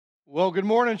Well, good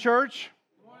morning, church.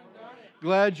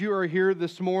 Glad you are here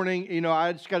this morning. You know,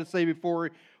 I just got to say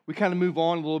before we kind of move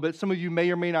on a little bit, some of you may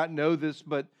or may not know this,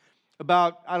 but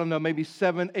about, maybe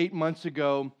 7-8 months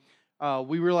ago,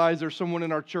 we realized there's someone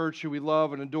in our church who we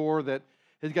love and adore that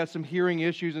has got some hearing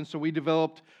issues, and so we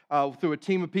developed through a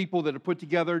team of people that are put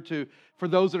together for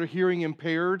those that are hearing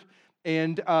impaired.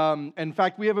 And in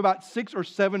fact, we have about 6 or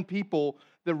 7 people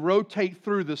that rotate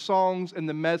through the songs and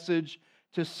the message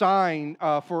to sign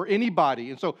for anybody.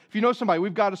 And so if you know somebody,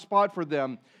 we've got a spot for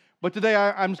them. But today,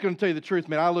 I'm just going to tell you the truth,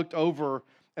 man. I looked over,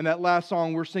 and that last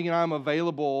song we're singing, I'm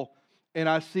Available, and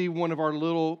I see one of our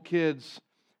little kids,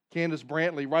 Candace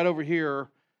Brantley, right over here,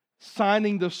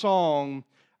 signing the song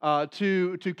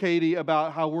to Katie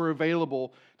about how we're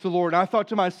available to the Lord. And I thought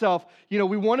to myself, you know,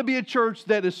 we want to be a church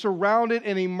that is surrounded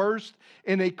and immersed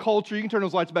in a culture. You can turn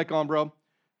those lights back on, bro.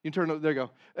 You can turn, there you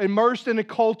go. Immersed in a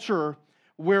culture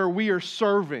where we are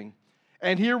serving.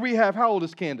 And here we have, how old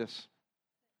is Candace?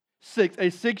 6, a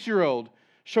 6-year-old,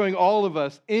 showing all of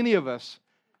us, any of us,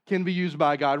 can be used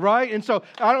by God, right? And so,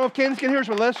 I don't know if Candace can hear us,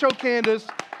 but let's show Candace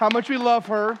how much we love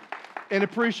her and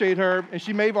appreciate her. And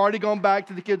she may have already gone back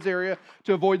to the kids' area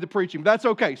to avoid the preaching, but that's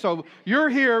okay. So, you're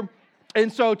here. And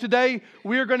so today,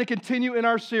 we are going to continue in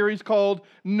our series called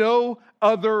No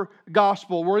Other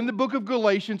Gospel. We're in the book of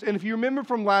Galatians, and if you remember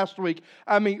from last week,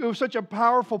 it was such a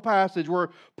powerful passage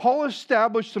where Paul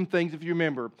established some things, if you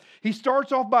remember. He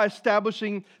starts off by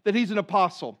establishing that he's an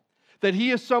apostle, that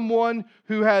he is someone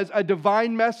who has a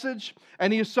divine message,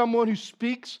 and he is someone who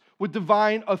speaks with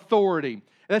divine authority. And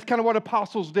that's kind of what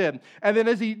apostles did. And then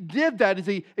as he did that, as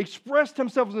he expressed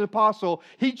himself as an apostle,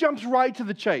 he jumps right to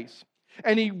the chase.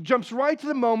 And he jumps right to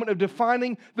the moment of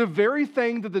defining the very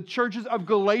thing that the churches of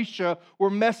Galatia were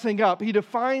messing up. He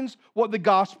defines what the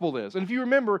gospel is. And if you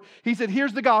remember, he said,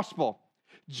 here's the gospel.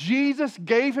 Jesus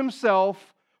gave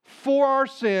himself for our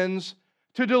sins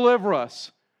to deliver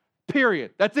us.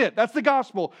 Period. That's it. That's the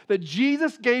gospel. That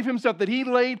Jesus gave himself, that he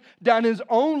laid down his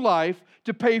own life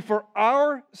to pay for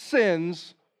our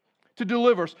sins, to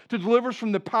deliver us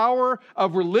from the power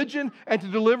of religion and to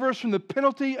deliver us from the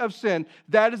penalty of sin.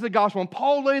 That is the gospel. And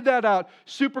Paul laid that out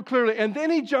super clearly. And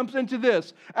then he jumps into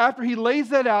this after he lays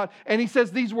that out and he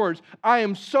says these words, I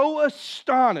am so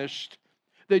astonished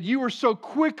that you are so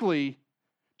quickly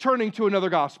turning to another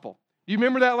gospel. You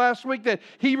remember that last week that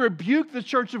he rebuked the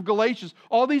church of Galatians,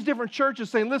 all these different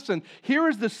churches saying, listen, here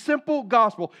is the simple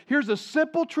gospel. Here's the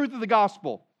simple truth of the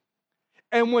gospel.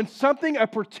 And when a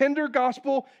pretender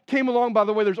gospel came along, by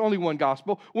the way, there's only one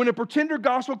gospel. When a pretender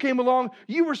gospel came along,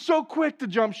 you were so quick to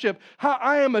jump ship. How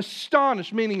I am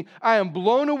astonished, meaning I am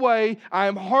blown away, I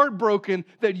am heartbroken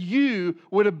that you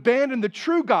would abandon the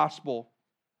true gospel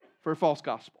for a false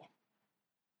gospel.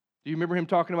 Do you remember him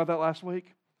talking about that last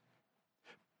week?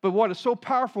 But what is so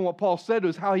powerful in what Paul said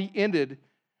was how he ended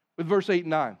with verse 8 and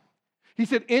 9. He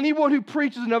said, anyone who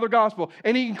preaches another gospel,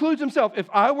 and he includes himself, if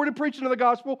I were to preach another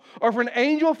gospel, or if an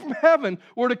angel from heaven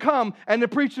were to come and to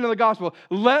preach another gospel,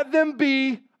 let them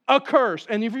be accursed.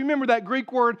 And if you remember that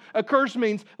Greek word, accursed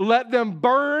means let them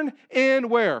burn in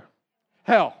where?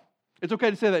 Hell. It's okay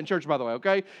to say that in church, by the way,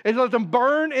 okay? It's let them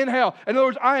burn in hell. In other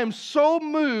words, I am so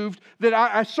moved that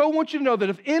I so want you to know that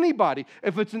if anybody,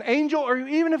 if it's an angel or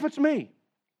even if it's me,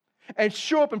 and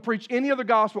show up and preach any other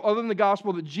gospel other than the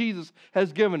gospel that Jesus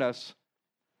has given us,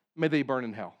 may they burn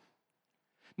in hell.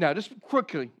 Now, just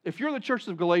quickly, if you're the church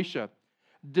of Galatia,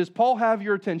 does Paul have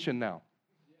your attention now?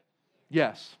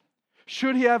 Yes.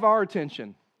 Should he have our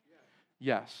attention?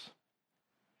 Yes.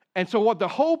 And so what the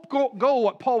whole goal,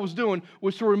 what Paul was doing,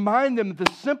 was to remind them that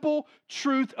the simple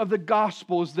truth of the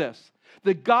gospel is this.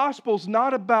 The gospel is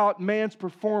not about man's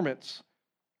performance.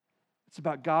 It's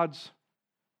about God's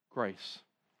grace.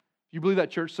 You believe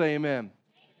that, church? Say amen.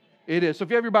 It is. So if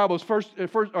you have your Bibles, first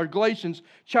Galatians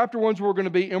chapter 1 is where we're going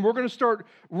to be, and we're going to start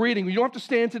reading. You don't have to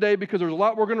stand today because there's a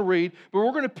lot we're going to read, but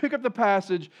we're going to pick up the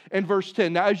passage in verse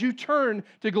 10. Now, as you turn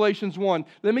to Galatians 1,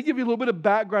 let me give you a little bit of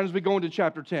background as we go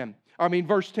into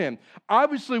verse 10.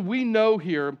 Obviously, we know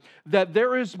here that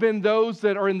there has been those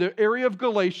that are in the area of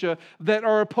Galatia that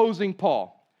are opposing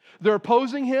Paul. They're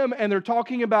opposing him, and they're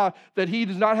talking about that he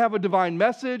does not have a divine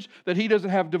message, that he doesn't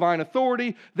have divine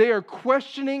authority. They are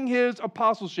questioning his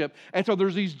apostleship. And so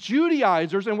there's these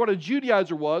Judaizers, and what a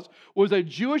Judaizer was a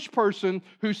Jewish person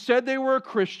who said they were a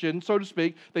Christian, so to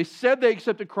speak. They said they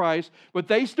accepted Christ, but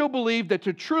they still believed that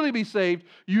to truly be saved,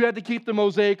 you had to keep the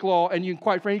Mosaic law, and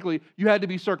quite frankly, you had to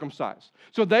be circumcised.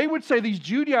 So they would say, these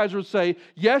Judaizers would say,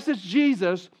 yes, it's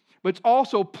Jesus, but it's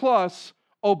also plus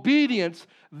obedience,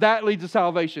 that leads to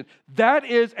salvation. That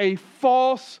is a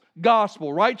false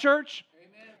gospel, right, church?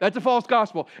 Amen. That's a false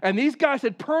gospel. And these guys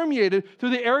had permeated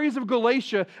through the areas of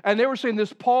Galatia, and they were saying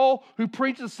this Paul who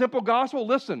preaches a simple gospel,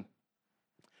 listen,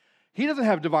 he doesn't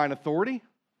have divine authority.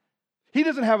 He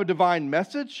doesn't have a divine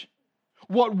message.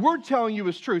 What we're telling you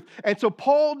is truth. And so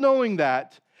Paul, knowing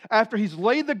that, after he's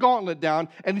laid the gauntlet down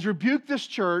and he's rebuked this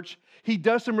church, he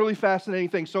does some really fascinating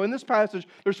things. So in this passage,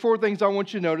 there's 4 things I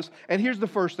want you to notice. And here's the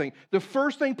first thing. The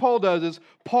first thing Paul does is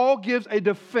Paul gives a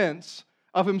defense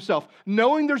of himself.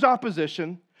 Knowing there's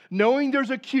opposition, knowing there's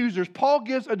accusers, Paul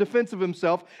gives a defense of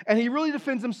himself, and he really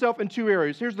defends himself in 2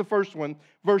 areas. Here's the first one,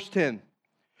 verse 10.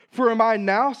 For am I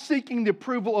now seeking the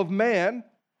approval of man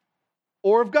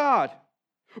or of God?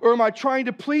 Or am I trying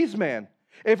to please man?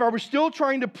 If I were still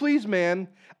trying to please man,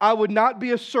 I would not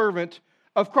be a servant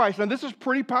of Christ. Now, this is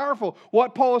pretty powerful.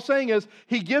 What Paul is saying is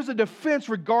he gives a defense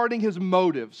regarding his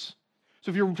motives.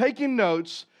 So if you're taking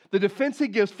notes, the defense he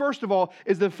gives, first of all,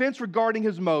 is the defense regarding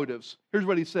his motives. Here's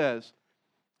what he says.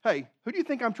 Hey, who do you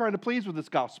think I'm trying to please with this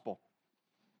gospel?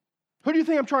 Who do you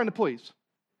think I'm trying to please?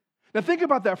 Now, think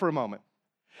about that for a moment.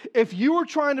 If you were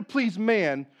trying to please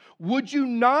man, would you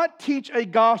not teach a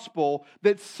gospel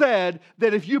that said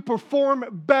that if you perform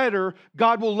better,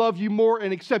 God will love you more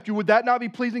and accept you? Would that not be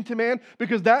pleasing to man?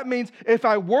 Because that means if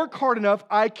I work hard enough,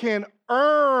 I can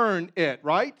earn it,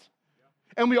 right?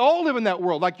 And we all live in that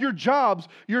world. Like your jobs,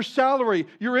 your salary,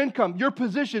 your income, your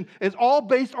position is all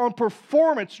based on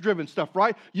performance-driven stuff,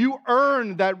 right? You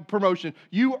earn that promotion.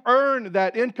 You earn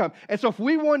that income. And so if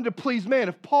we wanted to please man,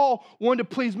 if Paul wanted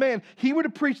to please man, he would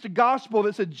have preached a gospel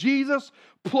that said Jesus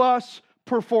plus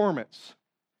performance.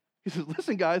 He says,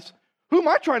 listen, guys, who am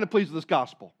I trying to please with this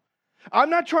gospel? I'm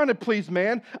not trying to please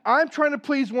man. I'm trying to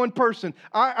please one person.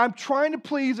 I'm trying to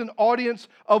please an audience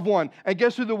of one. And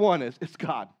guess who the one is? It's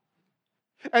God.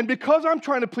 And because I'm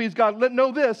trying to please God,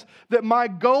 know this, that my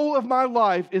goal of my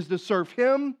life is to serve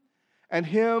Him and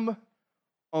Him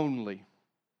only.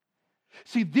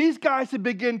 See, these guys had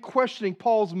begun questioning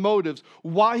Paul's motives,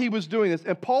 why he was doing this.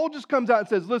 And Paul just comes out and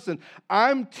says, listen,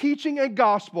 I'm teaching a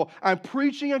gospel, I'm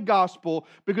preaching a gospel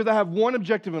because I have one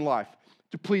objective in life,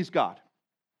 to please God.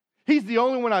 He's the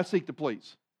only one I seek to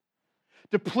please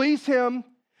Him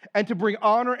and to bring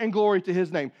honor and glory to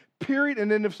His name, period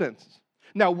and end of sentence.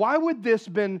 Now, why would this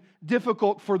have been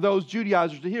difficult for those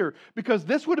Judaizers to hear? Because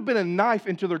this would have been a knife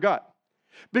into their gut.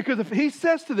 Because if he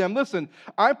says to them, listen,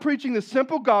 I'm preaching the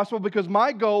simple gospel because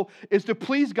my goal is to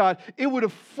please God, it would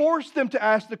have forced them to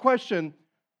ask the question,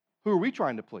 who are we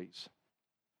trying to please?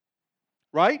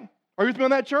 Right? Are you with me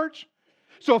on that, church?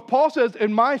 So if Paul says,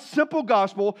 in my simple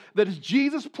gospel, that is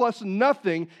Jesus plus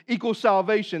nothing equals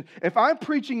salvation, if I'm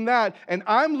preaching that and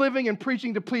I'm living and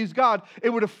preaching to please God, it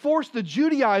would have forced the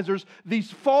Judaizers, these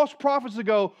false prophets, to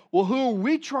go, well, who are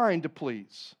we trying to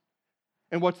please?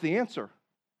 And what's the answer?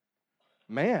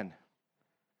 Man.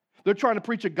 They're trying to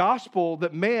preach a gospel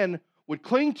that man would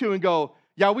cling to and go,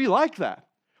 yeah, we like that.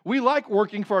 We like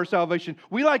working for our salvation.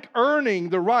 We like earning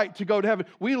the right to go to heaven.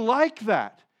 We like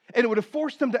that. And it would have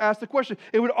forced them to ask the question.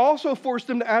 It would also force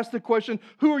them to ask the question,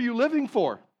 who are you living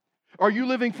for? Are you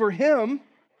living for Him?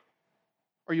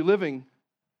 Or are you living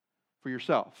for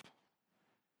yourself?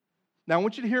 Now, I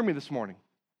want you to hear me this morning.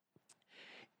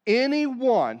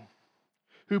 Anyone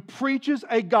who preaches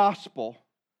a gospel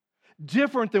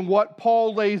different than what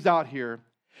Paul lays out here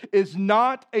is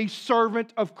not a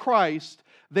servant of Christ.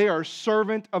 They are a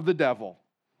servant of the devil.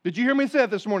 Did you hear me say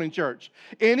that this morning, church?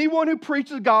 Anyone who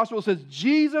preaches the gospel says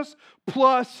Jesus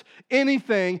plus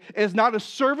anything is not a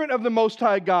servant of the Most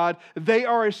High God. They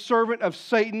are a servant of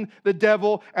Satan, the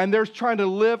devil, and they're trying to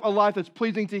live a life that's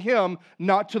pleasing to him,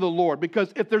 not to the Lord.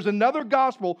 Because if there's another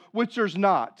gospel, which there's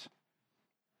not,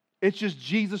 it's just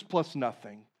Jesus plus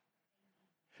nothing.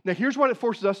 Now, here's what it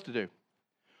forces us to do.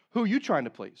 Who are you trying to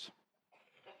please?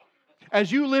 As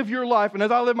you live your life, and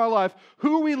as I live my life,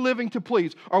 who are we living to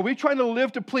please? Are we trying to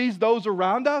live to please those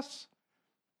around us?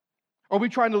 Or are we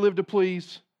trying to live to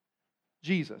please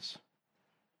Jesus?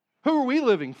 Who are we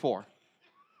living for?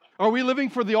 Are we living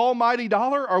for the almighty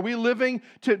dollar? Are we living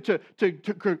to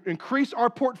increase our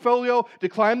portfolio, to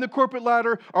climb the corporate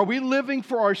ladder? Are we living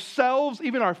for ourselves,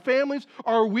 even our families?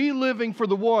 Or are we living for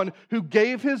the one who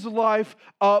gave His life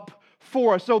up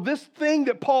for us? So this thing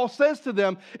that Paul says to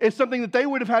them is something that they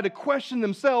would have had to question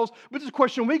themselves, but it's a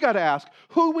question we got to ask.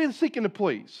 Who are we seeking to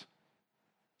please?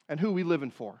 And who are we living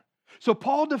for? So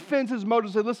Paul defends his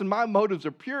motives and says, listen, my motives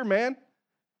are pure, man.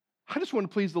 I just want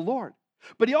to please the Lord.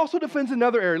 But he also defends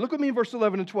another area. Look with me in verse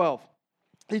 11 and 12.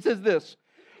 He says this,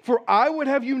 for I would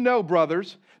have you know,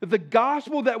 brothers, that the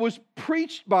gospel that was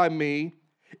preached by me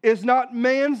is not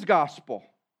man's gospel.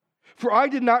 For I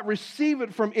did not receive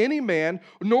it from any man,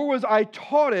 nor was I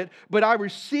taught it, but I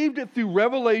received it through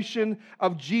revelation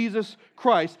of Jesus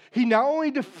Christ. He not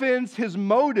only defends his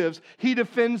motives, he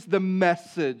defends the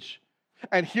message.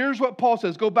 And here's what Paul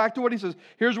says. Go back to what he says.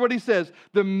 Here's what he says.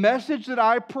 The message that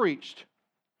I preached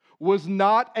was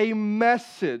not a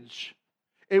message.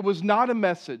 It was not a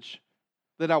message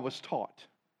that I was taught.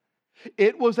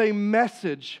 It was a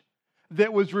message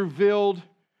that was revealed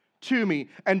to me.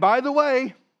 And by the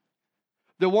way,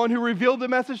 the one who revealed the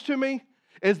message to me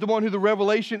is the one who the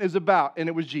revelation is about, and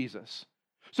it was Jesus.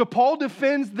 So Paul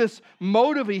defends this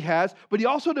motive he has, but he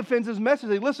also defends his message.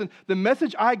 Hey, listen, the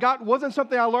message I got wasn't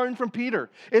something I learned from Peter.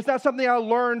 It's not something I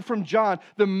learned from John.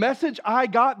 The message I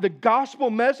got, the gospel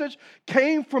message,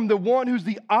 came from the one who's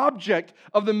the object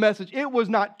of the message. It was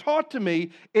not taught to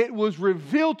me. It was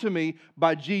revealed to me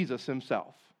by Jesus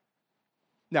himself.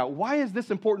 Now, why is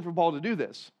this important for Paul to do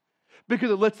this?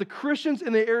 Because it lets the Christians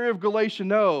in the area of Galatia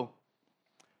know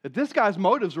that this guy's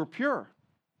motives were pure.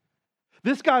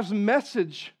 This guy's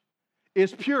message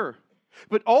is pure.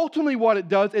 But ultimately what it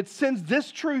does, it sends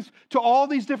this truth to all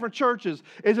these different churches,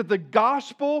 is that the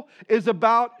gospel is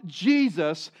about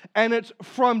Jesus and it's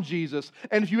from Jesus.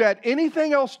 And if you add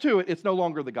anything else to it, it's no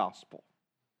longer the gospel.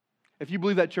 If you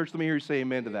believe that, church, let me hear you say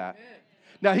amen to that. Amen.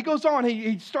 Now he goes on,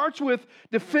 he starts with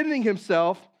defending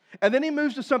himself, and then he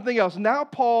moves to something else. Now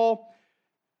Paul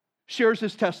shares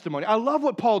his testimony. I love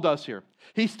what Paul does here.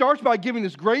 He starts by giving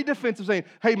this great defense of saying,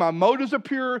 hey, my motives are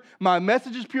pure, my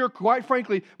message is pure. Quite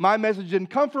frankly, my message didn't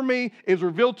come from me, it was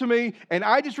revealed to me, and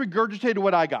I just regurgitated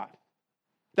what I got.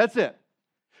 That's it.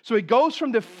 So he goes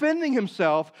from defending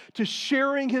himself to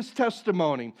sharing his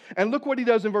testimony. And look what he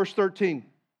does in verse 13.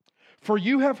 For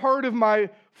you have heard of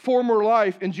my former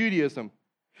life in Judaism,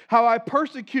 how I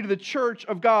persecuted the church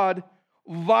of God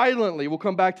violently. We'll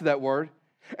come back to that word.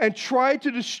 And tried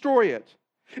to destroy it.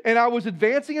 And I was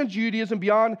advancing in Judaism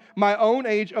beyond my own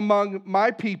age among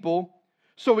my people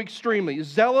so extremely.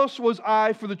 Zealous was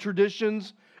I for the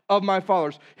traditions of my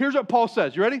fathers. Here's what Paul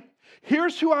says. You ready?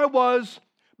 Here's who I was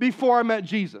before I met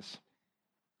Jesus.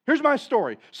 Here's my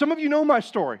story. Some of you know my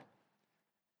story.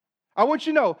 I want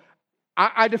you to know,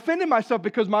 I defended myself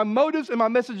because my motives and my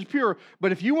message is pure.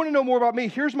 But if you want to know more about me,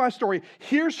 here's my story.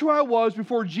 Here's who I was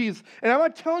before Jesus. And I'm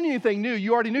not telling you anything new.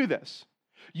 You already knew this.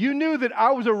 You knew that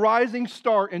I was a rising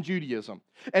star in Judaism.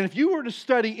 And if you were to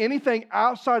study anything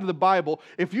outside of the Bible,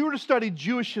 if you were to study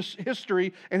Jewish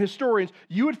history and historians,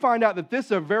 you would find out that this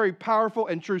is a very powerful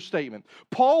and true statement.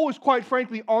 Paul was quite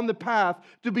frankly on the path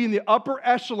to be in the upper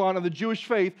echelon of the Jewish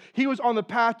faith. He was on the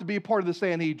path to be a part of the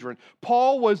Sanhedrin.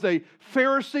 Paul was a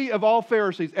Pharisee of all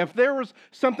Pharisees. If there was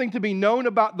something to be known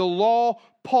about the law,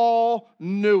 Paul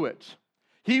knew it.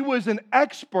 He was an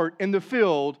expert in the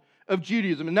field of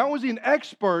Judaism. And not was he an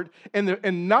expert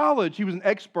in knowledge, he was an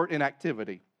expert in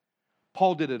activity.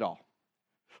 Paul did it all.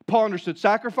 Paul understood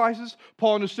sacrifices.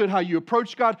 Paul understood how you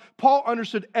approach God. Paul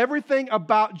understood everything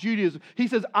about Judaism. He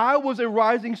says, I was a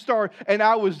rising star and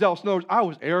I was zealous. In other words, I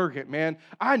was arrogant, man.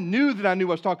 I knew that I knew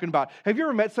what I was talking about. Have you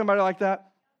ever met somebody like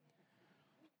that?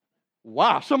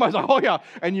 Wow, somebody's like, oh yeah,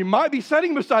 and you might be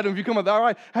sitting beside them if you come up. All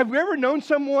right, have you ever known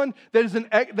someone that is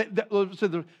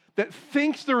that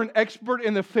thinks they're an expert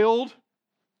in the field?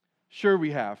 Sure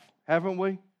we have, haven't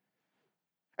we?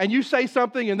 And you say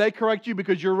something and they correct you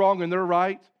because you're wrong and they're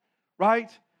right?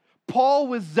 Paul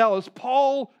was zealous.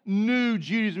 Paul knew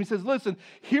Judaism. He says, listen,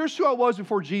 here's who I was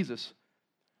before Jesus.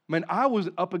 Man, I was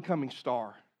an up-and-coming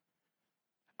star.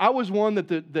 I was one that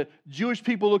the Jewish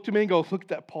people looked at me and go, look at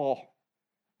that Paul.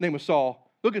 His name was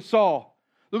Saul. Look at Saul.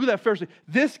 Look at that Pharisee.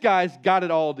 This guy's got it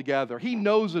all together. He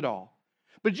knows it all.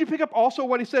 But did you pick up also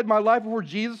what he said? My life before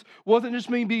Jesus wasn't just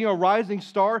me being a rising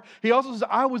star. He also says,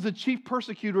 I was the chief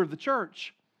persecutor of the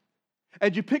church.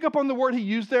 And did you pick up on the word he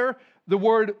used there? The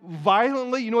word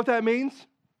violently. You know what that means?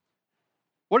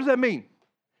 What does that mean?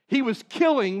 He was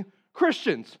killing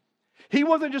Christians. He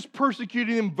wasn't just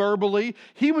persecuting them verbally.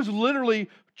 He was literally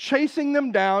chasing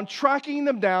them down, tracking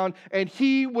them down, and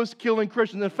he was killing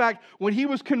Christians. In fact, when he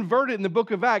was converted in the book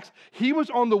of Acts, he was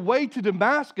on the way to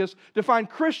Damascus to find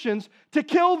Christians to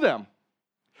kill them.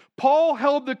 Paul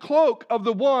held the cloak of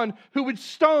the one who would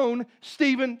stone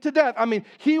Stephen to death. I mean,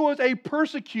 he was a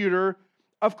persecutor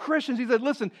of Christians. He said,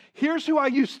 listen, here's who I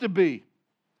used to be.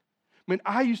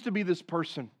 I used to be this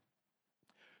person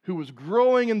who was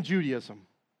growing in Judaism,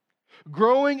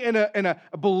 growing in a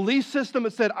belief system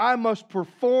that said I must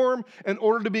perform in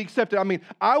order to be accepted.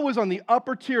 I was on the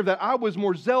upper tier of that. I was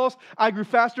more zealous. I grew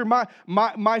faster.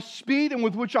 My speed and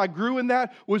with which I grew in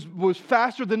that was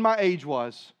faster than my age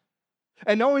was.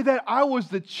 And not only that, I was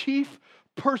the chief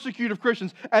persecuted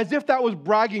Christians, as if that was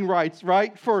bragging rights,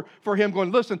 right? For him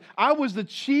going, listen, I was the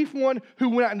chief one who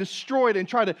went out and destroyed and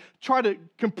tried to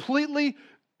completely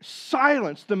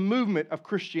silence the movement of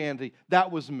Christianity.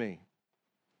 That was me.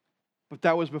 But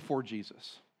that was before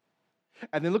Jesus.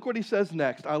 And then look what he says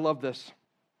next. I love this.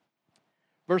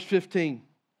 Verse 15.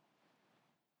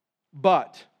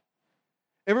 But.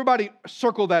 Everybody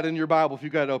circle that in your Bible if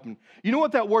you've got it open. You know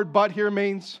what that word but here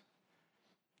means?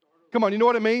 Come on, you know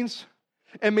what it means?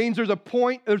 It means there's a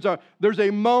point, there's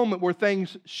a moment where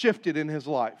things shifted in his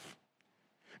life.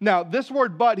 Now, this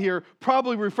word but here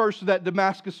probably refers to that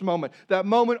Damascus moment, that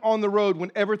moment on the road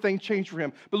when everything changed for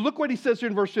him. But look what he says here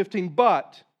in verse 15.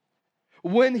 But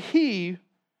when he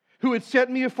who had set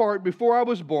me apart before I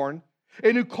was born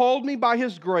and who called me by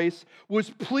his grace was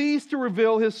pleased to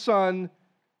reveal his Son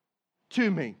to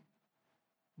me.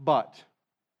 But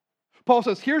Paul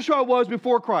says, here's who I was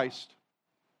before Christ,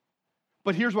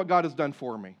 but here's what God has done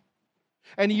for me.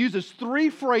 And he uses three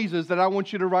phrases that I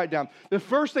want you to write down. The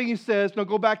first thing he says, now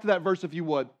go back to that verse if you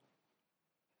would.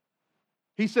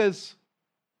 He says,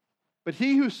 but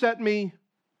he who set me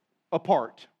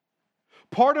apart.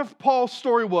 Part of Paul's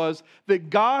story was that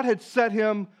God had set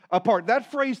him apart.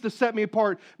 That phrase, to set me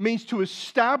apart, means to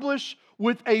establish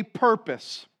with a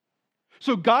purpose.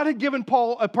 So God had given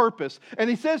Paul a purpose. And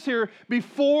he says here,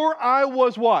 before I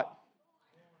was what?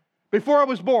 Before I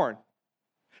was born.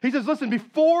 He says, listen,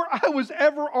 before I was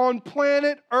ever on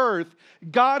planet Earth,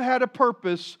 God had a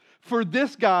purpose for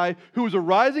this guy who was a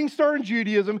rising star in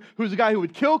Judaism, who was a guy who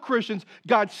would kill Christians.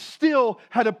 God still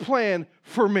had a plan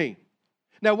for me.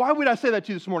 Now, why would I say that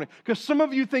to you this morning? Because some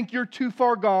of you think you're too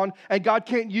far gone and God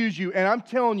can't use you. And I'm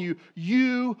telling you,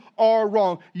 you are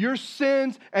wrong. Your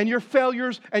sins and your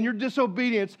failures and your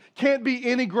disobedience can't be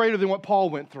any greater than what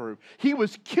Paul went through. He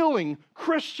was killing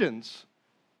Christians.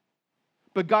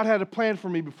 But God had a plan for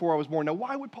me before I was born. Now,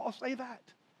 why would Paul say that?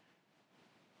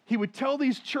 He would tell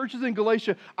these churches in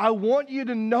Galatia, I want you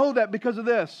to know that because of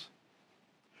this.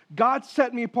 God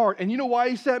set me apart. And you know why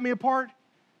he set me apart?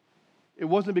 It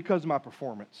wasn't because of my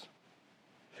performance.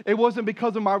 It wasn't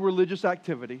because of my religious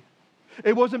activity.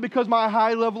 It wasn't because of my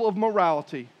high level of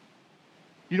morality.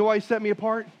 You know why he set me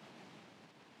apart?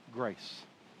 Grace.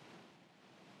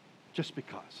 Just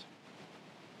because.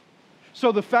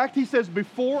 So the fact he says,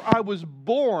 before I was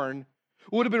born,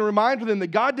 would have been a reminder to them that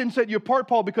God didn't set you apart,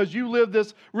 Paul, because you lived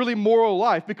this really moral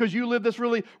life, because you lived this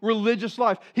really religious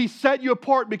life. He set you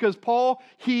apart because, Paul,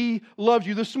 he loves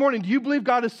you. This morning, do you believe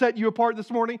God has set you apart this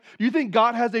morning? Do you think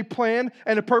God has a plan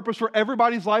and a purpose for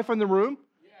everybody's life in the room?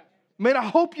 Yes. Man, I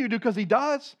hope you do, because he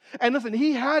does. And listen,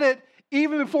 he had it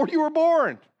even before you were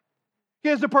born. He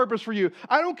has a purpose for you.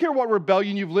 I don't care what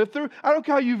rebellion you've lived through. I don't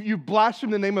care how you've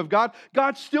blasphemed the name of God.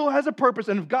 God still has a purpose.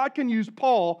 And if God can use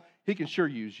Paul, he can sure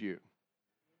use you.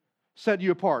 Set you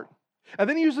apart. And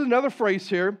then he uses another phrase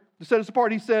here to set us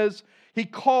apart. He says, he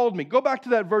called me. Go back to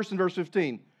that verse in verse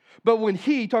 15. But when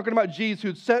he, talking about Jesus,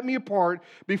 who set me apart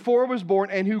before I was born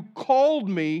and who called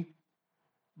me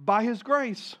by his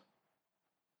grace.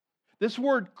 This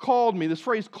word called me, this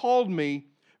phrase called me,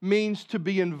 means to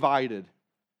be invited.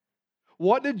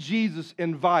 What did Jesus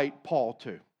invite Paul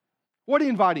to? What did he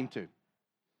invite him to?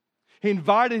 He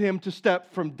invited him to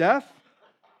step from death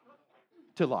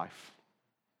to life.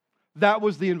 That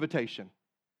was the invitation.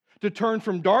 To turn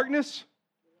from darkness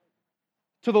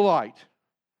to the light.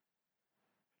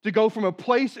 To go from a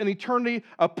place in eternity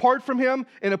apart from him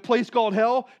in a place called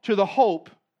hell to the hope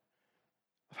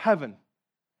of heaven.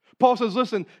 Paul says,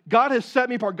 listen, God has set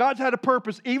me apart. God's had a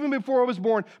purpose even before I was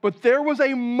born. But there was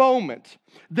a moment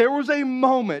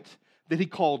that he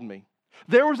called me.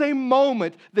 There was a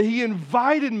moment that he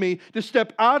invited me to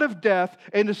step out of death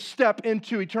and to step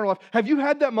into eternal life. Have you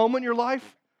had that moment in your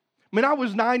life? I mean, I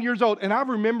was 9 years old, and I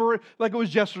remember it like it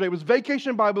was yesterday. It was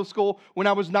Vacation Bible School when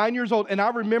I was 9 years old, and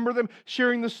I remember them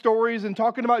sharing the stories and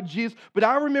talking about Jesus. But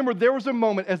I remember there was a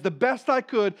moment, as the best I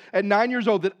could at 9 years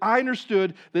old, that I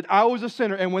understood that I was a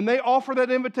sinner. And when they offered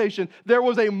that invitation, there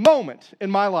was a moment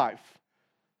in my life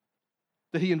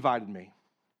that he invited me.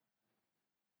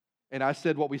 And I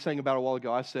said what we sang about a while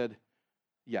ago. I said,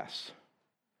 yes,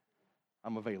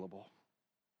 I'm available.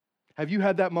 Have you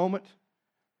had that moment?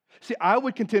 See, I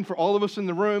would contend for all of us in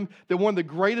the room that one of the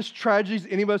greatest tragedies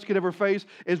any of us could ever face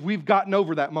is we've gotten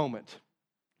over that moment.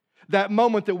 That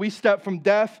moment that we stepped from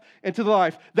death into the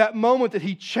life. That moment that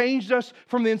he changed us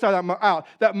from the inside out.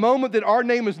 That moment that our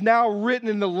name is now written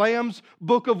in the Lamb's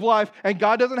book of life. And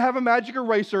God doesn't have a magic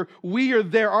eraser. We are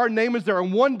there. Our name is there.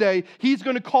 And one day he's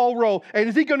going to call roll. And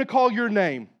is he going to call your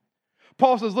name?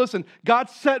 Paul says, listen, God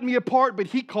set me apart, but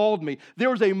he called me. There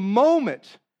was a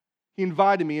moment he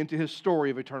invited me into his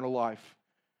story of eternal life.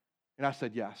 And I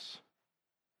said, yes.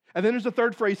 And then there's the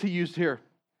third phrase he used here.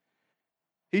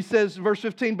 He says, verse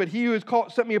 15, but he who has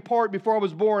set me apart before I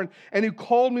was born and who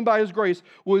called me by his grace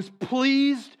was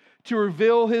pleased to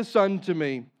reveal his son to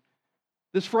me.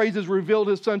 This phrase is revealed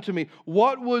his son to me.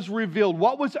 What was revealed?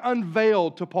 What was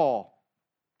unveiled to Paul?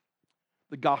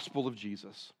 The gospel of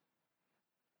Jesus.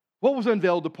 What was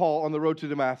unveiled to Paul on the road to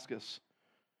Damascus?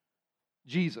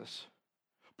 Jesus.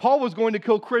 Paul was going to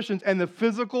kill Christians, and the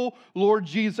physical Lord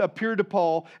Jesus appeared to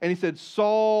Paul, and he said,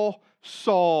 Saul,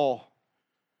 Saul,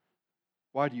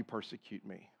 why do you persecute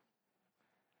me?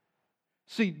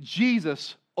 See,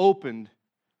 Jesus opened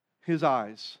his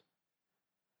eyes.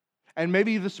 And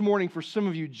maybe this morning, for some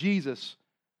of you, Jesus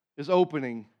is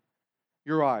opening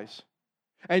your eyes.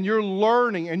 And you're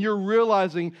learning and you're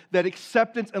realizing that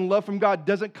acceptance and love from God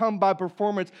doesn't come by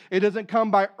performance. It doesn't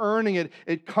come by earning it.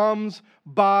 It comes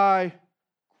by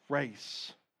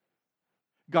grace.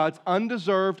 God's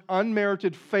undeserved,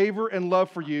 unmerited favor and love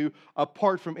for you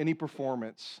apart from any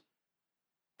performance.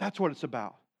 That's what it's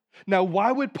about. Now,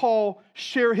 why would Paul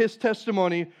share his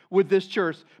testimony with this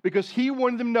church? Because he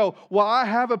wanted them to know, well, I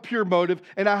have a pure motive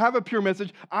and I have a pure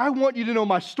message. I want you to know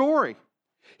my story.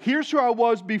 Here's who I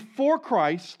was before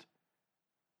Christ,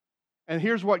 and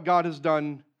here's what God has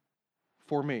done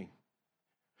for me.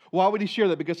 Why would he share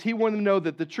that? Because he wanted them to know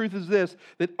that the truth is this,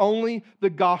 that only the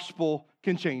gospel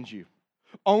can change you.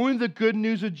 Only the good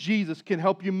news of Jesus can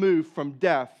help you move from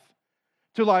death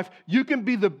to life. You can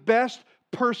be the best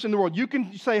person in the world. You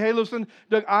can say, hey, listen,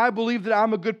 Doug, I believe that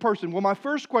I'm a good person. Well, my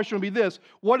first question would be this: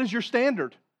 what is your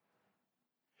standard?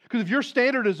 Because if your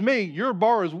standard is me, your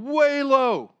bar is way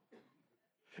low.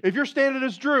 If your standard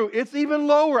is Drew, it's even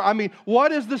lower. I mean,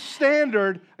 what is the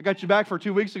standard? I got you back for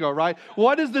 2 weeks ago, right?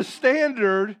 What is the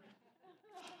standard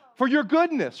for your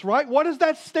goodness, right? What is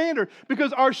that standard?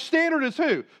 Because our standard is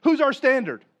who? Who's our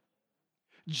standard?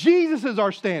 Jesus is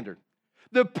our standard.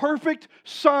 The perfect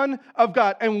Son of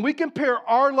God. And when we compare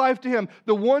our life to Him,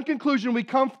 the one conclusion we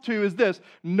come to is this: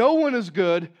 no one is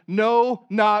good, no,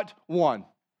 not one.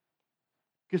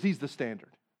 Because He's the standard.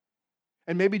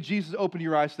 And maybe Jesus opened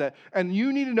your eyes to that. And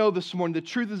you need to know this morning, the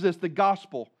truth is this: the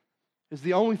gospel is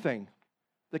the only thing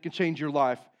that can change your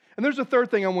life. And there's a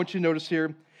third thing I want you to notice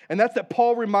here, and that's that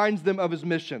Paul reminds them of his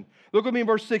mission. Look with me in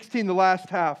verse 16, the last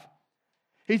half.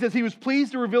 He says, he was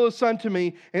pleased to reveal his Son to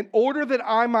me in order that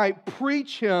I might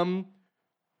preach him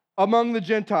among the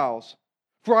Gentiles,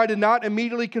 for I did not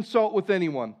immediately consult with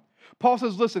anyone. Paul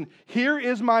says, listen, here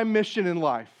is my mission in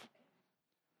life: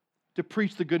 to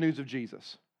preach the good news of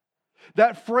Jesus.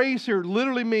 That phrase here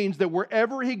literally means that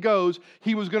wherever he goes,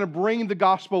 he was going to bring the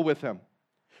gospel with him,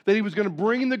 that he was going to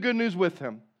bring the good news with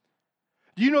him.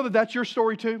 Do you know that that's your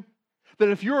story too? That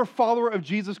if you're a follower of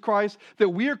Jesus Christ, that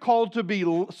we are called to be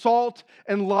salt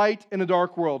and light in a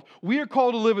dark world. We are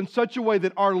called to live in such a way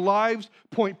that our lives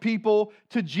point people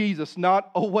to Jesus,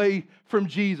 not away from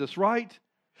Jesus, right?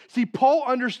 See, Paul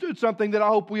understood something that I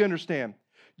hope we understand.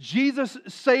 Jesus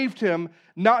saved him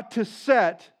not to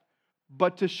set,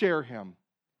 but to share him.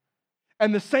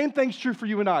 And the same thing's true for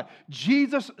you and I.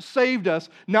 Jesus saved us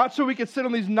not so we could sit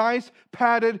on these nice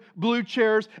padded blue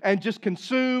chairs and just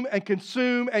consume and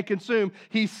consume and consume.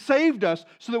 He saved us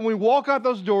so that when we walk out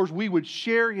those doors, we would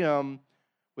share him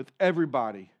with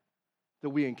everybody that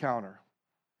we encounter.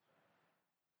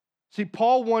 See,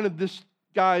 Paul wanted this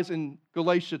guys in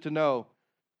Galatia to know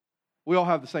we all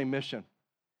have the same mission.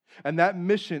 And that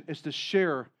mission is to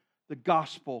share the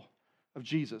gospel of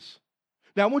Jesus.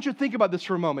 Now, I want you to think about this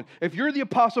for a moment. If you're the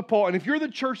Apostle Paul and if you're the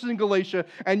churches in Galatia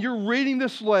and you're reading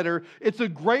this letter, it's a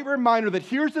great reminder that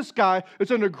here's this guy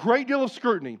that's under a great deal of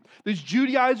scrutiny. These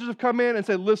Judaizers have come in and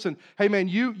said, listen, hey man,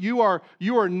 you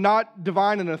are not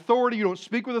divine in authority. You don't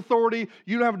speak with authority.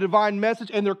 You don't have a divine message.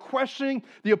 And they're questioning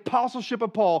the apostleship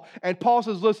of Paul. And Paul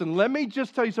says, listen, let me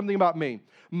just tell you something about me.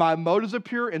 My motives are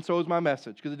pure and so is my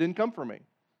message, because it didn't come from me.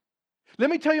 Let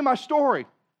me tell you my story.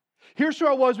 Here's who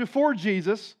I was before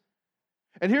Jesus.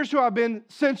 And here's who I've been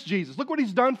since Jesus. Look what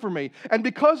he's done for me. And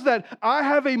because of that, I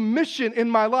have a mission in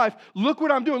my life. Look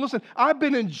what I'm doing. Listen, I've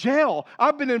been in jail.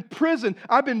 I've been in prison.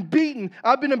 I've been beaten.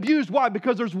 I've been abused. Why?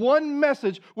 Because there's one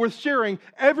message worth sharing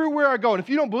everywhere I go. And if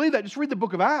you don't believe that, just read the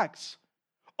book of Acts.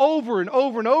 Over and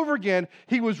over and over again,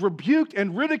 he was rebuked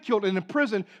and ridiculed and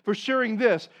imprisoned for sharing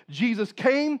this. Jesus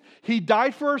came. He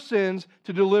died for our sins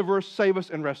to deliver us, save us,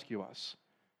 and rescue us.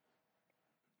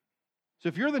 So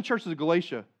if you're in the churches of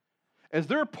Galatia, is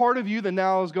there a part of you that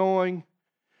now is going,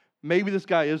 maybe this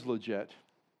guy is legit?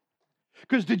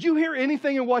 Because did you hear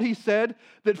anything in what he said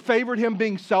that favored him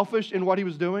being selfish in what he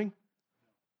was doing?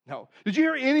 No. Did you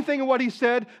hear anything in what he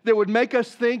said that would make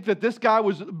us think that this guy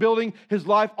was building his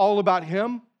life all about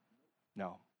him?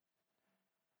 No.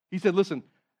 He said, listen,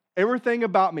 everything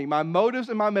about me, my motives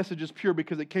and my message is pure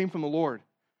because it came from the Lord.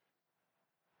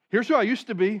 Here's who I used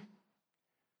to be.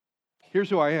 Here's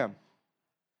who I am.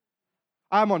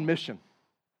 I'm on mission.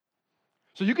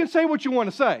 So you can say what you want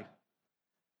to say,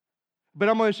 but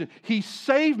I'm on mission. He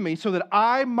saved me so that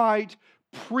I might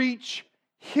preach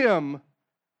Him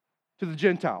to the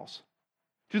Gentiles,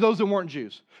 to those that weren't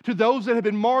Jews, to those that have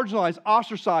been marginalized,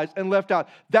 ostracized, and left out.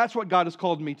 That's what God has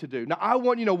called me to do. Now, I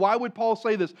want you to know, why would Paul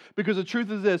say this? Because the truth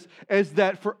is this, is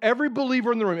that for every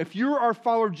believer in the room, if you're our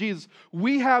follower of Jesus,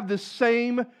 we have the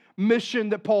same mission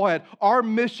that Paul had. Our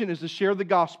mission is to share the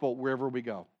gospel wherever we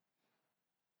go,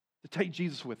 to take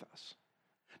Jesus with us.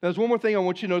 Now, there's one more thing I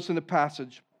want you to notice in the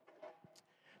passage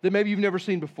that maybe you've never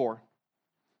seen before.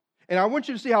 And I want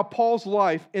you to see how Paul's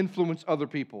life influenced other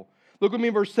people. Look with me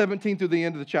in verse 17 through the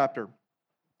end of the chapter.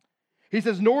 He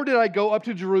says, "Nor did I go up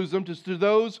to Jerusalem to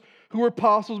those who were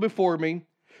apostles before me,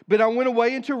 but I went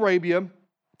away into Arabia,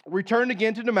 returned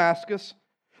again to Damascus.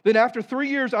 Then after 3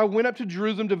 years I went up to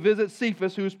Jerusalem to visit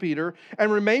Cephas, who is Peter,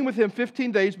 and remained with him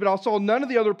 15 days, but I saw none of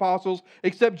the other apostles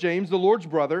except James, the Lord's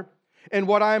brother. And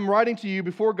what I am writing to you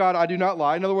before God, I do not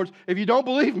lie." In other words, if you don't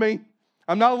believe me,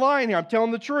 I'm not lying here. I'm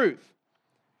telling the truth.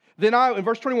 In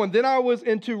verse 21, then I was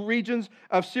into regions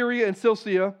of Syria and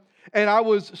Cilicia, and I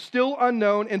was still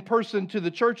unknown in person to the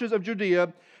churches of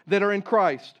Judea that are in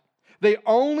Christ.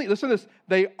 Listen to this,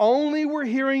 they only were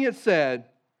hearing it said,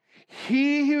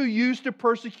 "He who used to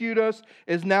persecute us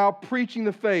is now preaching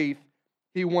the faith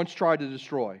he once tried to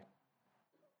destroy."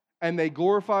 And they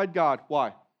glorified God.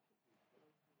 Why?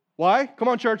 Why? Come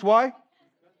on, church, why?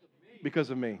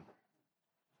 Because of me.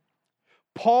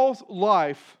 Paul's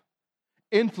life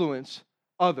influenced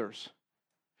others.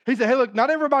 He said, hey, look, not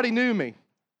everybody knew me,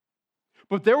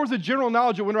 but there was a general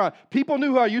knowledge that went around. People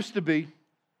knew who I used to be.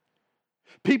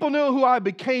 People knew who I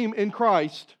became in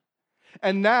Christ,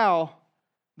 and now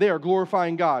they are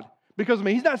glorifying God because of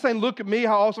me. He's not saying, look at me,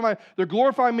 how awesome I am. They're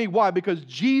glorifying me. Why? Because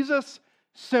Jesus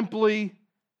simply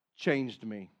changed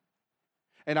me.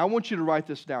 And I want you to write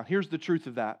this down. Here's the truth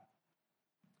of that.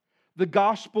 The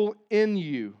gospel in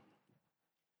you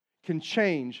can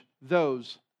change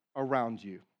those around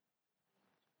you.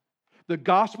 The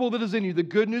gospel that is in you, the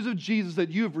good news of Jesus that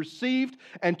you have received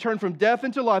and turned from death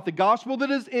into life, the gospel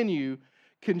that is in you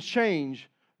can change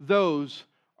those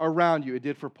around you. It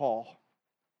did for Paul.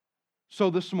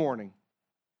 So this morning,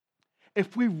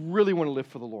 if we really want to live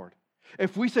for the Lord,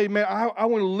 if we say, man, I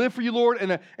want to live for you, Lord,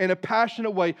 in a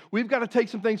passionate way, we've got to take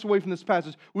some things away from this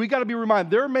passage. We've got to be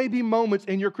reminded, there may be moments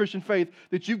in your Christian faith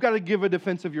that you've got to give a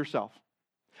defense of yourself.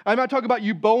 I'm not talking about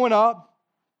you bowing up,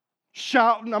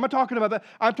 shouting. I'm not talking about that.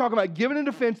 I'm talking about giving a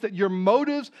defense that your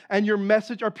motives and your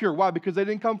message are pure. Why? Because they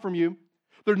didn't come from you.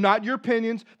 They're not your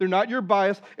opinions. They're not your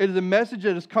bias. It is a message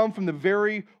that has come from the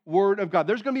very Word of God.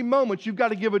 There's going to be moments you've got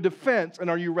to give a defense, and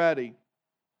are you ready?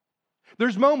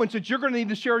 There's moments that you're going to need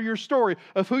to share your story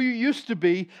of who you used to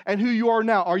be and who you are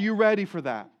now. Are you ready for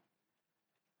that?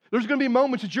 There's going to be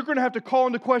moments that you're going to have to call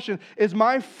into question, is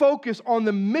my focus on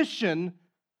the mission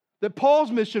that Paul's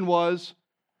mission was,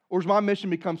 or has my mission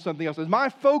become something else? Is my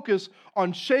focus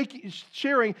on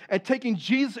sharing and taking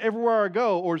Jesus everywhere I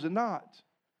go, or is it not?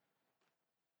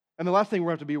 And the last thing we're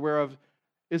going to have to be aware of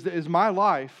is my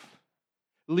life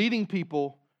leading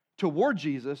people toward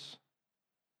Jesus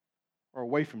or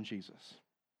away from Jesus?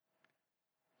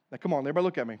 Now, come on, everybody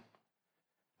look at me.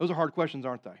 Those are hard questions,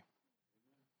 aren't they?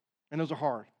 And those are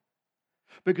hard.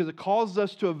 Because it causes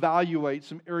us to evaluate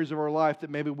some areas of our life that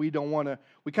maybe we kind of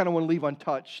want to leave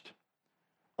untouched,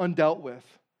 undealt with.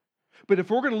 But if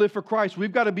we're going to live for Christ,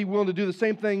 we've got to be willing to do the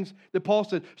same things that Paul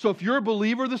said. So if you're a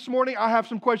believer this morning, I have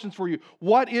some questions for you.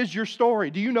 What is your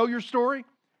story? Do you know your story?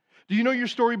 Do you know your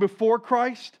story before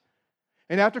Christ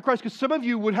and after Christ? Because some of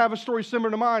you would have a story similar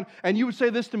to mine, and you would say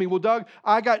this to me, well, Doug,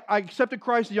 I accepted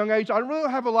Christ at a young age. I really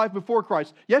don't have a life before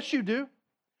Christ. Yes, you do.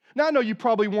 Now, I know you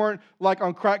probably weren't like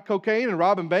on crack cocaine and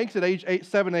robbing banks at age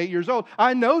 7, 8 years old.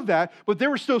 I know that, but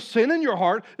there was still sin in your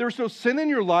heart. There was still sin in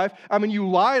your life. I mean, you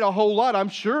lied a whole lot. I'm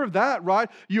sure of that, right?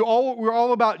 We're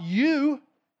all about you.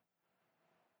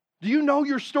 Do you know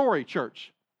your story,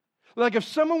 church? Like if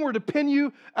someone were to pin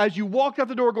you as you walked out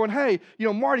the door going, hey,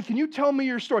 Marty, can you tell me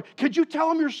your story? Could you tell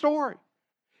them your story?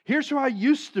 Here's who I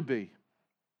used to be.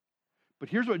 But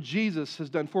here's what Jesus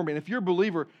has done for me. And if you're a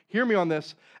believer, hear me on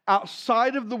this.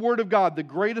 Outside of the Word of God, the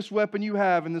greatest weapon you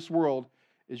have in this world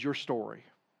is your story.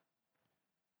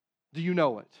 Do you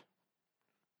know it?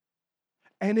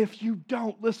 And if you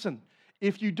don't, listen,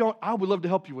 if you don't, I would love to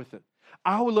help you with it.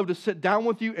 I would love to sit down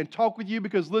with you and talk with you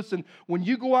because, listen, when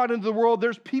you go out into the world,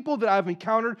 there's people that I've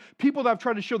encountered, people that I've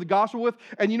tried to share the gospel with,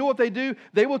 and you know what they do?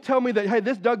 They will tell me that, hey,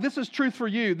 Doug, this is truth for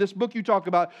you, this book you talk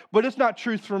about, but it's not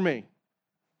truth for me.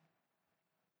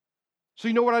 So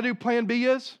you know what I do? Plan B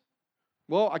is?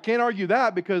 Well, I can't argue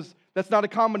that because that's not a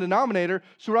common denominator.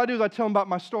 So what I do is I tell them about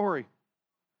my story.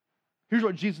 Here's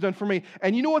what Jesus done for me.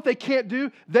 And you know what they can't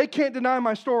do? They can't deny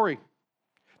my story.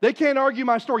 They can't argue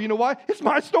my story. You know why? It's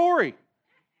my story.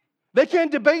 They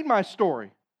can't debate my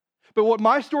story. But what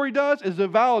my story does is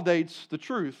it validates the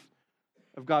truth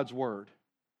of God's word.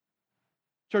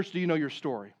 Church, do you know your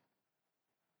story?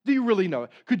 Do you really know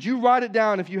it? Could you write it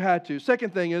down if you had to?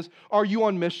 Second thing is, are you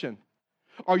on mission?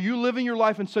 Are you living your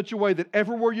life in such a way that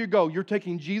everywhere you go, you're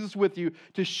taking Jesus with you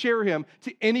to share Him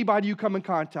to anybody you come in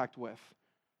contact with?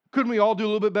 Couldn't we all do a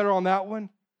little bit better on that one?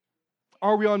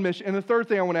 Are we on mission? And the third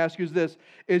thing I want to ask you is this: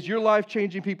 is your life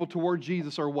changing people toward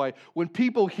Jesus or way? When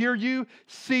people hear you,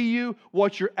 see you,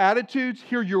 watch your attitudes,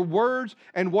 hear your words,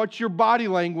 and watch your body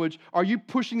language, are you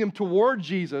pushing them toward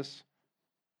Jesus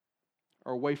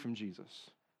or away from Jesus?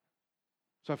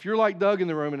 So if you're like Doug in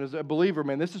the room and as a believer,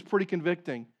 man, this is pretty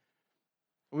convicting.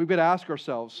 We've got to ask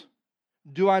ourselves,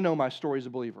 do I know my story as a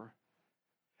believer?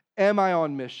 Am I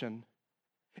on mission?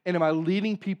 And am I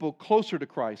leading people closer to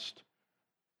Christ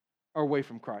or away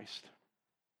from Christ?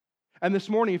 And this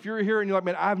morning, if you're here and you're like,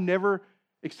 man, I've never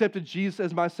accepted Jesus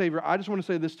as my Savior, I just want to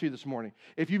say this to you this morning.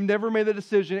 If you've never made the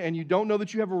decision and you don't know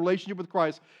that you have a relationship with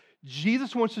Christ,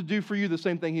 Jesus wants to do for you the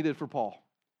same thing He did for Paul.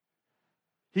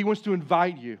 He wants to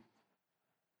invite you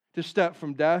to step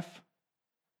from death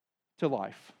to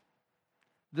life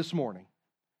this morning.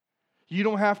 You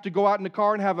don't have to go out in the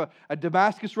car and have a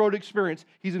Damascus Road experience.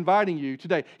 He's inviting you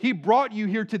today. He brought you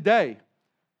here today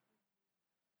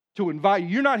to invite you.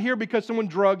 You're not here because someone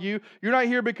drugged you. You're not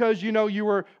here because, you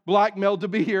were blackmailed to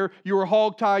be here. You were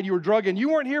hogtied. You were drugged in. You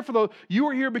weren't here for those. You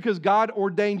were here because God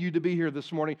ordained you to be here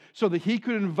this morning so that He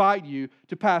could invite you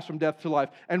to pass from death to life.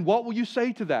 And what will you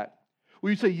say to that?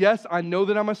 Will you say, yes, I know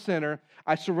that I'm a sinner.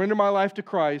 I surrender my life to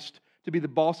Christ to be the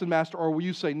boss and master. Or will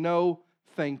you say, no,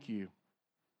 thank you?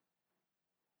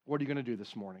 What are you going to do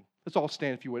this morning? Let's all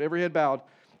stand if you would. Every head bowed,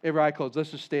 every eye closed. Let's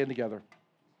just stand together.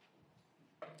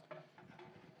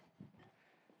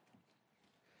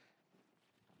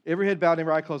 Every head bowed,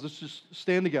 every eye closed. Let's just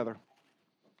stand together.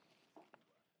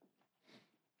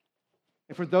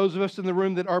 And for those of us in the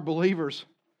room that are believers,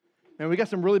 man, we got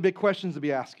some really big questions to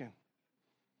be asking.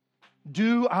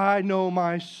 Do I know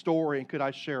my story and could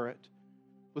I share it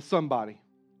with somebody?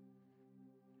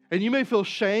 And you may feel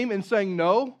shame in saying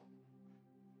no,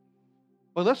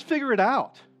 but let's figure it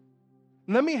out.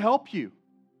 Let me help you.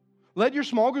 Let your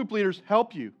small group leaders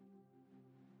help you.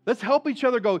 Let's help each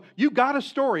other go, you got a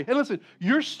story. And listen,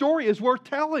 your story is worth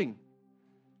telling.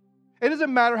 It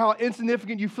doesn't matter how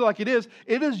insignificant you feel like it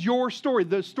is your story.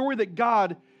 The story that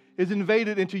God has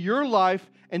invaded into your life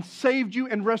and saved you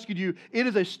and rescued you. It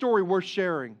is a story worth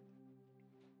sharing.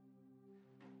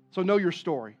 So know your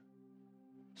story.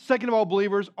 Second of all,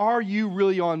 believers, are you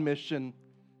really on mission?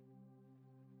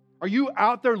 Are you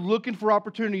out there looking for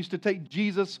opportunities to take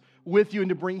Jesus with you and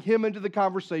to bring Him into the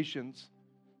conversations?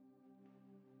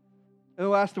 And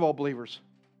last of all, believers,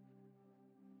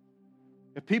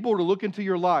 if people were to look into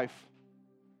your life,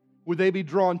 would they be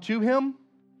drawn to Him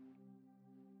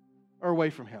or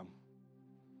away from Him?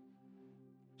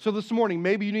 So this morning,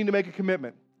 maybe you need to make a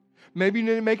commitment. Maybe you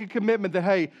need to make a commitment that,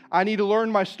 hey, I need to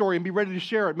learn my story and be ready to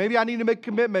share it. Maybe I need to make a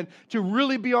commitment to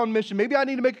really be on mission. Maybe I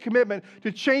need to make a commitment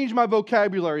to change my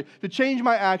vocabulary, to change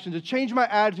my actions, to change my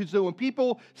attitude so that when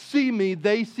people see me,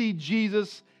 they see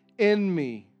Jesus in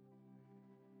me.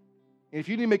 And if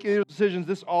you need to make any decisions,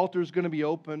 this altar is going to be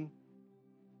open.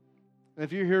 And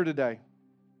if you're here today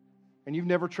and you've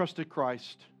never trusted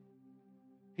Christ,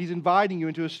 He's inviting you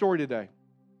into His story today.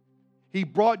 He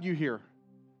brought you here.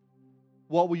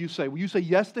 What will you say? Will you say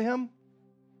yes to Him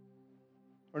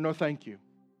or no thank you?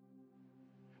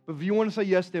 But if you want to say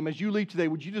yes to Him, as you leave today,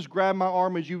 would you just grab my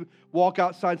arm as you walk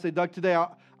outside and say, Doug, today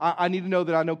I need to know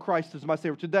that I know Christ as my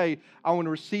Savior. Today I want to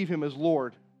receive Him as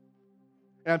Lord.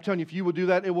 And I'm telling you, if you will do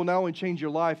that, it will not only change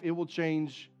your life, it will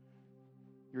change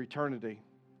your eternity.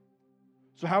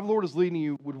 So how the Lord is leading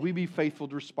you, would we be faithful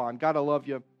to respond? God, I love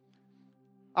you.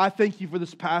 I thank you for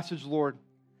this passage, Lord.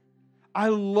 I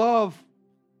love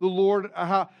the Lord,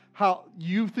 how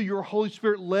you, through your Holy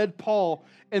Spirit, led Paul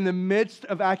in the midst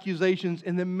of accusations,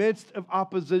 in the midst of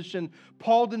opposition.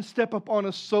 Paul didn't step up on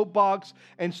a soapbox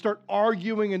and start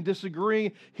arguing and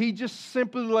disagreeing. He just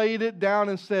simply laid it down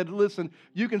and said, listen,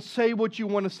 you can say what you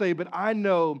want to say, but I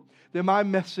know that my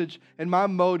message and my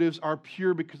motives are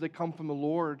pure because they come from the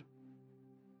Lord.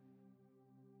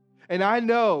 And I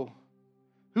know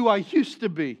who I used to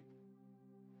be.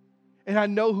 And I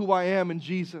know who I am in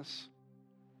Jesus.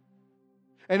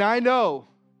 And I know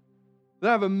that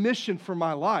I have a mission for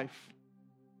my life.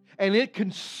 And it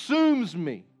consumes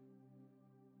me.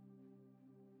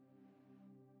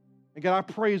 And God, I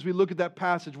pray as we look at that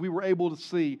passage, we were able to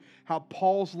see how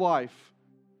Paul's life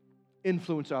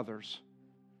influenced others.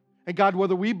 And God,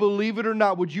 whether we believe it or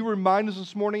not, would you remind us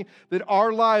this morning that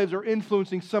our lives are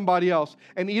influencing somebody else?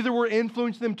 And either we're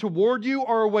influencing them toward you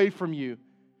or away from you.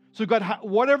 So God,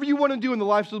 whatever you want to do in the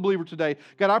lives of the believer today,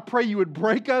 God, I pray you would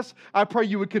break us. I pray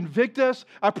you would convict us.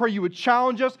 I pray you would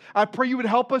challenge us. I pray you would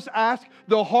help us ask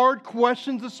the hard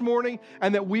questions this morning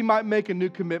and that we might make a new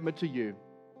commitment to you.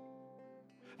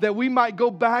 That we might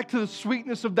go back to the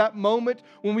sweetness of that moment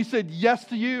when we said yes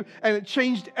to you and it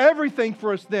changed everything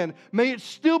for us then. May it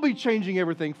still be changing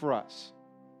everything for us.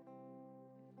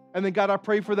 And then God, I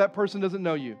pray for that person who doesn't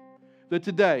know you, that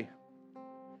today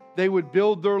they would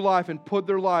build their life and put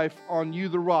their life on you,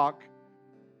 the rock,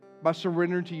 by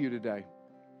surrendering to you today.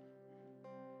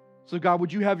 So God,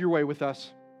 would you have your way with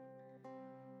us?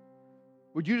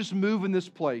 Would you just move in this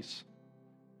place?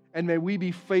 And may we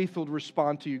be faithful to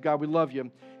respond to you. God, we love you.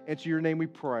 And to your name we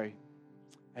pray.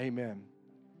 Amen.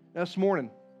 Now, this morning,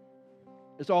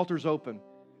 this altar's open.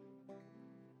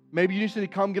 Maybe you just need to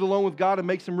come get alone with God and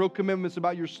make some real commitments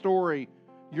about your story,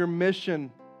 your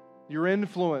mission, your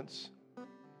influence.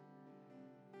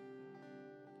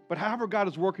 But however God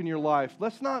is working in your life,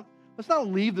 let's not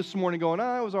leave this morning going,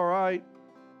 it was all right.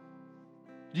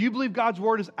 Do you believe God's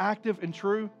word is active and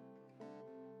true?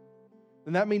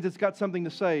 Then that means it's got something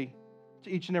to say to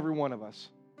each and every one of us.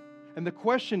 And the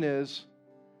question is,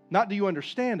 not do you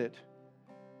understand it,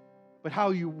 but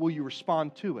how will you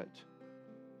respond to it?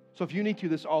 So if you need to,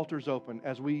 this altar's open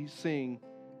as we sing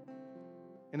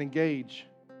and engage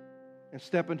and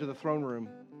step into the throne room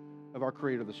of our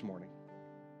Creator this morning.